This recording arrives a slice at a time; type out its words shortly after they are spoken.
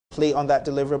complete on that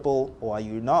deliverable or are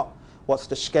you not? What's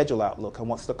the schedule outlook and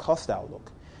what's the cost outlook?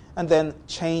 And then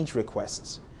change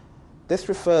requests. This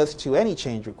refers to any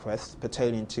change requests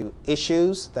pertaining to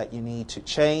issues that you need to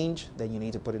change, then you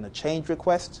need to put in a change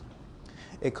request.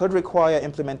 It could require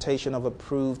implementation of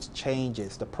approved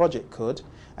changes, the project could,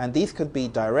 and these could be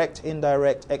direct,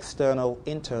 indirect, external,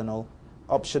 internal,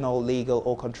 optional, legal,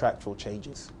 or contractual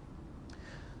changes.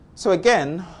 So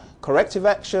again, corrective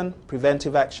action,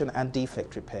 preventive action, and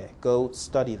defect repair. Go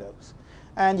study those.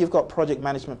 And you've got project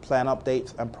management plan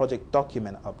updates and project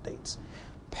document updates.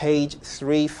 Page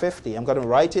 350. I'm going to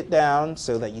write it down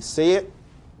so that you see it.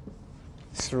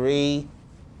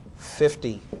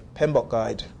 350, PMBOK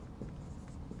guide.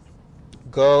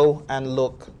 Go and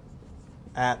look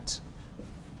at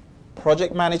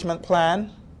project management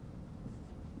plan,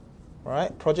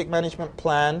 right? Project management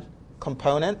plan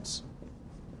components,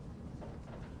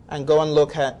 and go and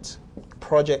look at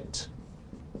project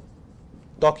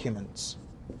documents.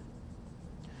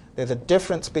 There's a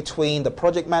difference between the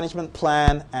project management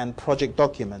plan and project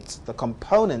documents. The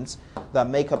components that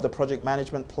make up the project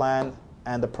management plan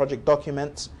and the project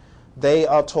documents, they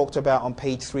are talked about on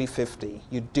page 350.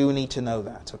 You do need to know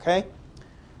that, okay?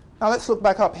 Now let's look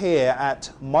back up here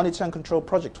at monitor and control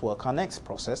project work, our next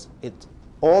process. It's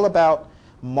all about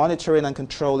monitoring and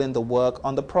controlling the work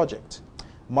on the project.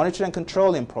 Monitoring and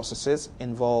controlling processes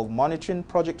involve monitoring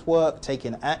project work,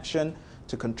 taking action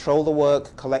to control the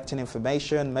work, collecting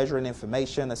information, measuring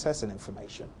information, assessing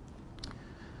information.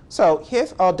 So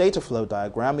here's our data flow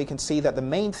diagram. We can see that the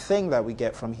main thing that we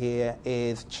get from here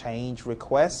is change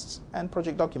requests and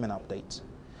project document updates.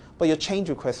 But your change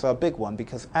requests are a big one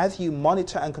because as you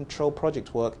monitor and control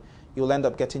project work, you'll end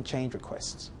up getting change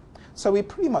requests. So we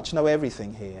pretty much know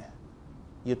everything here.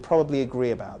 You'd probably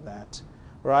agree about that,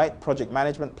 right? Project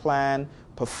management plan,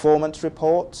 performance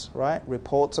reports, right?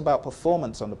 Reports about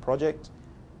performance on the project.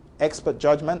 Expert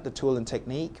judgment, the tool and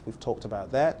technique, we've talked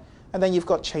about that. And then you've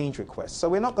got change requests. So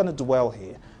we're not going to dwell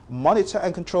here. Monitor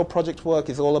and control project work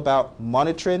is all about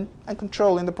monitoring and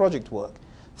controlling the project work.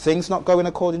 Things not going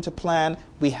according to plan,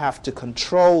 we have to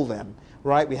control them,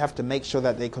 right? We have to make sure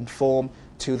that they conform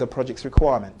to the project's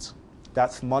requirements.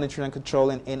 That's monitoring and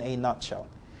controlling in a nutshell.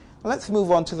 Let's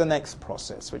move on to the next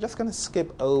process. We're just going to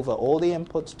skip over all the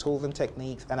inputs, tools and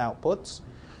techniques and outputs.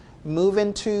 Move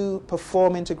into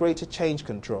perform integrated change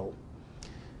control.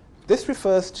 This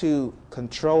refers to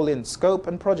controlling scope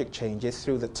and project changes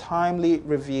through the timely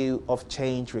review of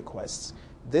change requests.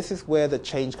 This is where the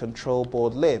change control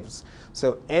board lives.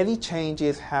 So any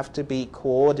changes have to be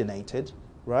coordinated,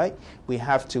 right? We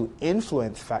have to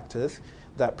influence factors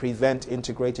that prevent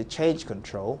integrated change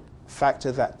control,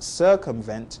 factors that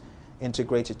circumvent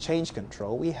integrated change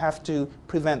control. We have to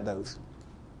prevent those.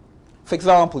 For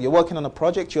example, you're working on a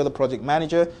project, you're the project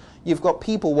manager, you've got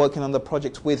people working on the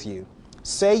project with you.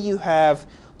 Say you have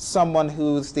someone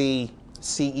who's the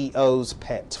CEO's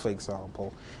pet, for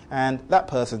example, and that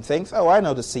person thinks, oh, I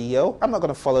know the CEO, I'm not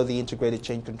going to follow the integrated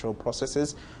change control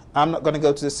processes, I'm not going to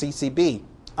go to the CCB,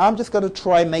 I'm just going to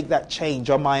try and make that change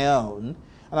on my own,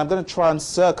 and I'm going to try and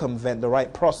circumvent the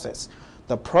right process.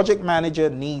 The project manager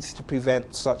needs to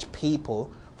prevent such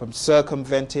people from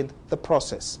circumventing the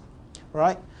process,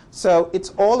 right? So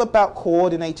it's all about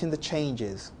coordinating the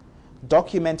changes,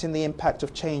 documenting the impact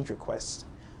of change requests,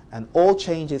 and all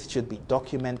changes should be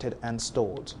documented and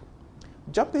stored.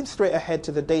 Jumping straight ahead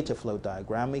to the data flow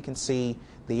diagram, we can see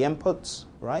the inputs,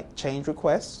 right? Change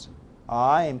requests,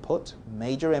 I input,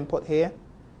 major input here,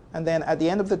 and then at the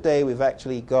end of the day we've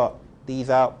actually got these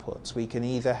outputs. We can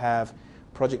either have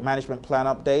project management plan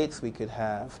updates, we could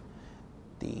have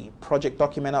the project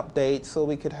document updates, or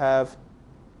we could have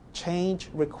change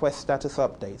request status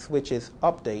updates, which is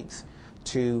updates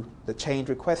to the change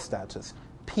request status.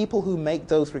 People who make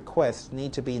those requests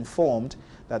need to be informed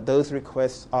that those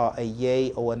requests are a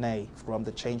yay or a nay from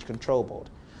the change control board.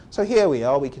 So here we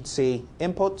are, we can see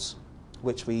inputs,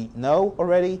 which we know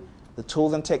already, the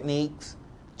tools and techniques,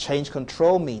 change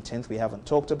control meetings we haven't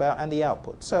talked about, and the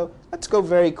output. So let's go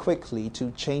very quickly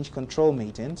to change control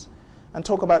meetings and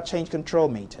talk about change control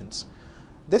meetings.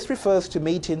 This refers to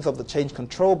meetings of the change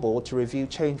control board to review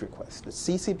change requests. The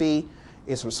CCB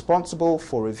is responsible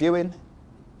for reviewing,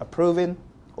 approving,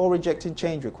 or rejecting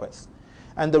change requests.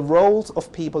 And the roles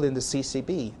of people in the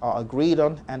CCB are agreed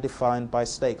on and defined by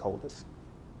stakeholders.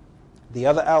 The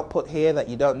other output here that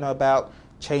you don't know about,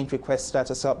 change request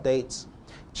status updates.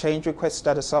 Change request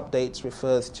status updates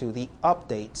refers to the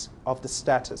updates of the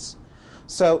status.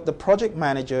 So the project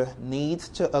manager needs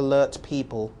to alert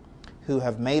people who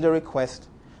have made a request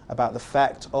about the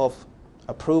fact of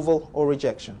approval or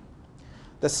rejection.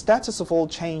 The status of all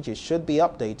changes should be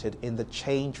updated in the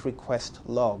change request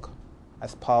log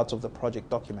as part of the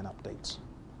project document updates.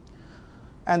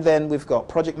 And then we've got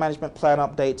project management plan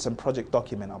updates and project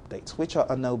document updates, which are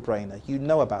a no-brainer. You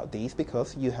know about these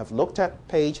because you have looked at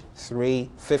page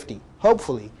 350.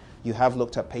 Hopefully, you have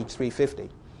looked at page 350.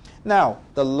 Now,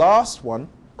 the last one,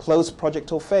 close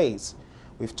project or phase.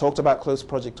 We've talked about close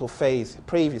project or phase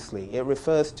previously. It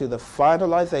refers to the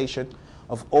finalization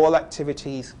of all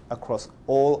activities across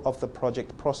all of the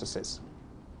project processes,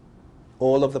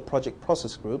 all of the project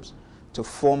process groups, to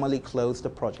formally close the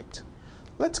project.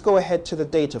 Let's go ahead to the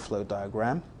data flow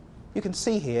diagram. You can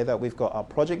see here that we've got our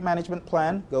project management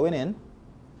plan going in,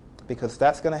 because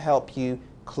that's going to help you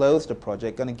close the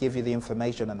project, going to give you the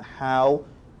information on how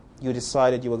you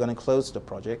decided you were going to close the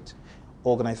project.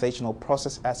 Organizational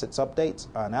process assets updates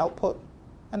are an output,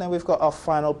 and then we've got our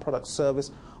final product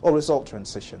service or result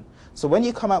transition. So when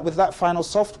you come out with that final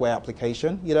software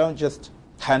application, you don't just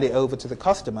hand it over to the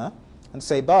customer and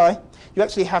say bye. You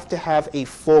actually have to have a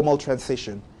formal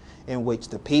transition in which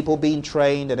the people being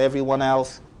trained and everyone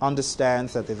else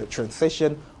understands that there's a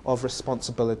transition of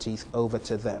responsibilities over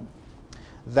to them.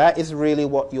 That is really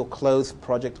what your closed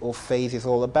project or phase is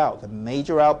all about. The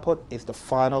major output is the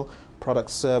final product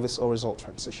service or result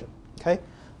transition. Okay?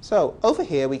 So over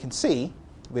here we can see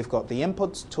we've got the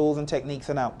inputs, tools and techniques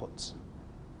and outputs.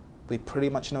 We pretty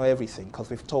much know everything because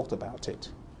we've talked about it.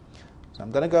 So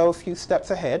I'm going to go a few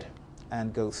steps ahead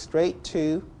and go straight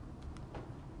to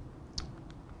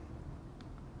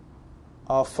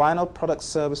our final product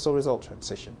service or result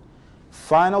transition.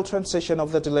 Final transition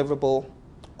of the deliverable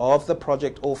of the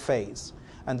project or phase.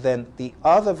 And then the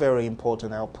other very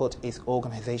important output is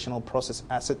organizational process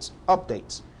assets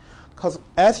updates. Because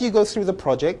as you go through the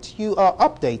project, you are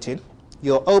updating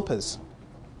your OPAs.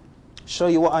 Show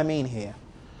you what I mean here.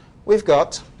 We've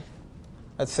got,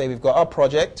 let's say we've got our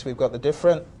project, we've got the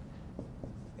different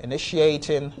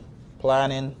initiating,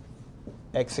 planning,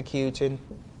 executing,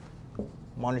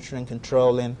 monitoring,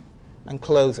 controlling, and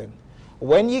closing.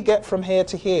 When you get from here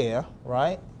to here,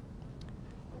 right,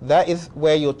 that is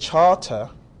where your charter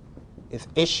is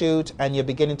issued and you're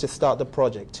beginning to start the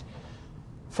project.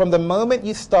 From the moment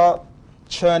you start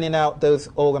churning out those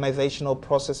organizational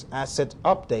process asset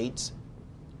updates,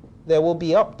 there will be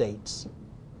updates.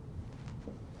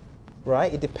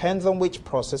 Right? It depends on which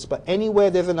process, but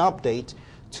anywhere there's an update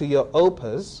to your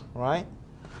OPAs, right,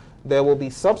 there will be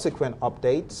subsequent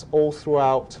updates all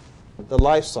throughout the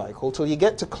life cycle till you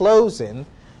get to closing,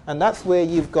 and that's where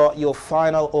you've got your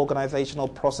final organizational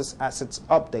process assets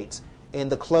updates in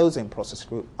the closing process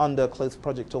group under closed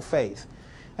project or phase.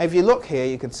 And if you look here,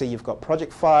 you can see you've got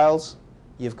project files,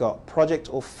 you've got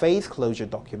project or phase closure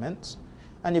documents,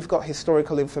 and you've got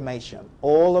historical information.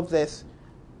 All of this,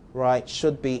 right,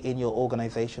 should be in your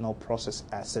organizational process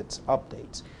assets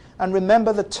updates. And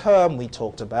remember the term we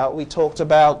talked about. We talked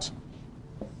about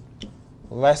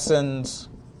lessons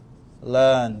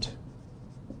learned.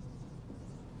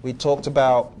 We talked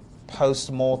about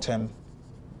post-mortem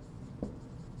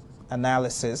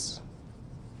analysis,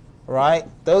 right?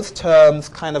 Those terms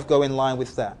kind of go in line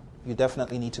with that. You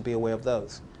definitely need to be aware of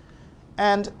those.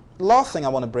 And last thing I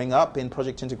want to bring up in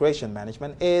project integration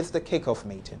management is the kickoff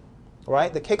meeting,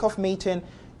 right? The kickoff meeting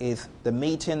is the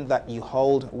meeting that you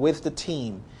hold with the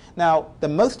team. Now, the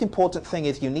most important thing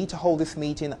is you need to hold this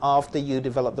meeting after you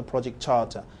develop the project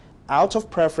charter. Out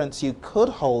of preference, you could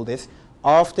hold this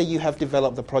after you have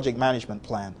developed the project management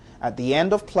plan. At the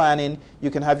end of planning,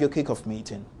 you can have your kickoff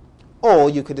meeting. Or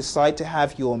you could decide to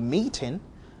have your meeting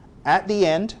at the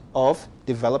end of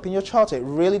developing your charter. It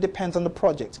really depends on the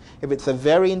project. If it's a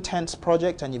very intense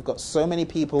project and you've got so many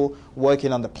people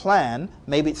working on the plan,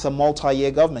 maybe it's a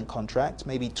multi-year government contract,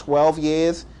 maybe 12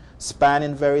 years,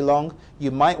 spanning very long,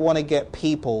 you might want to get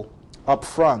people up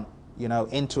front, you know,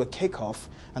 into a kickoff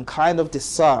and kind of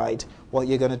decide what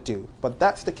you're going to do. But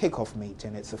that's the kickoff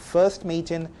meeting. It's the first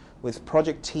meeting with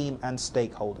project team and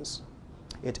stakeholders.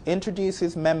 It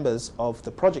introduces members of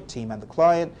the project team and the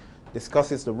client,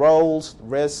 discusses the roles,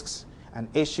 risks, and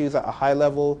issues at a high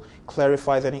level,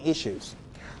 clarifies any issues.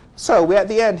 So we're at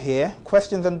the end here,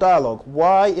 questions and dialogue.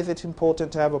 Why is it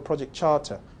important to have a project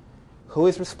charter? Who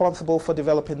is responsible for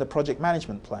developing the project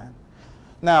management plan?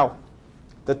 Now,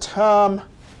 the term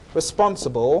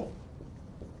responsible,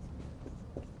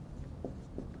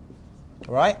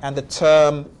 right, and the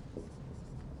term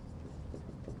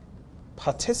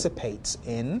participates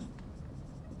in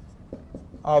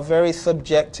are very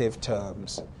subjective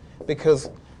terms, because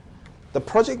the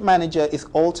project manager is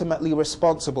ultimately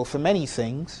responsible for many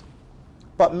things,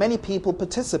 but many people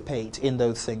participate in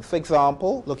those things. For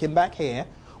example, looking back here,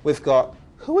 we've got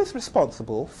who is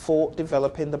responsible for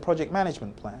developing the project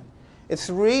management plan? It's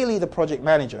really the project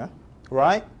manager,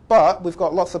 right? But we've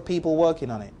got lots of people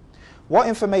working on it. What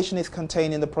information is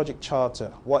contained in the project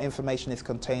charter? What information is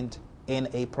contained in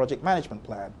a project management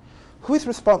plan? Who is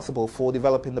responsible for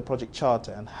developing the project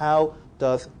charter, and how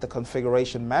does the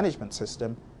configuration management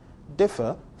system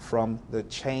differ from the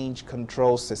change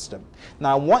control system?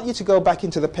 Now I want you to go back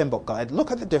into the PMP guide,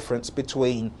 look at the difference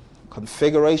between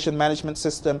configuration management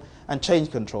system and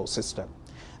change control system.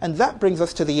 And that brings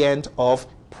us to the end of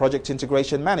project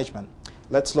integration management.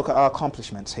 Let's look at our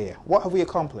accomplishments here. What have we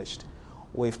accomplished?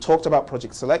 We've talked about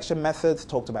project selection methods,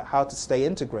 talked about how to stay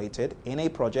integrated in a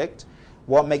project,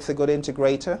 what makes a good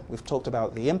integrator. We've talked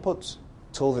about the inputs,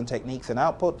 tools and techniques and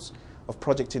outputs of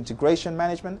project integration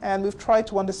management, and we've tried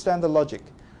to understand the logic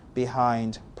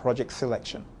behind project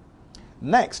selection.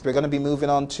 Next, we're going to be moving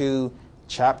on to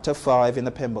Chapter 5 in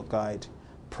the PMP guide,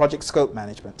 Project Scope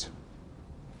Management.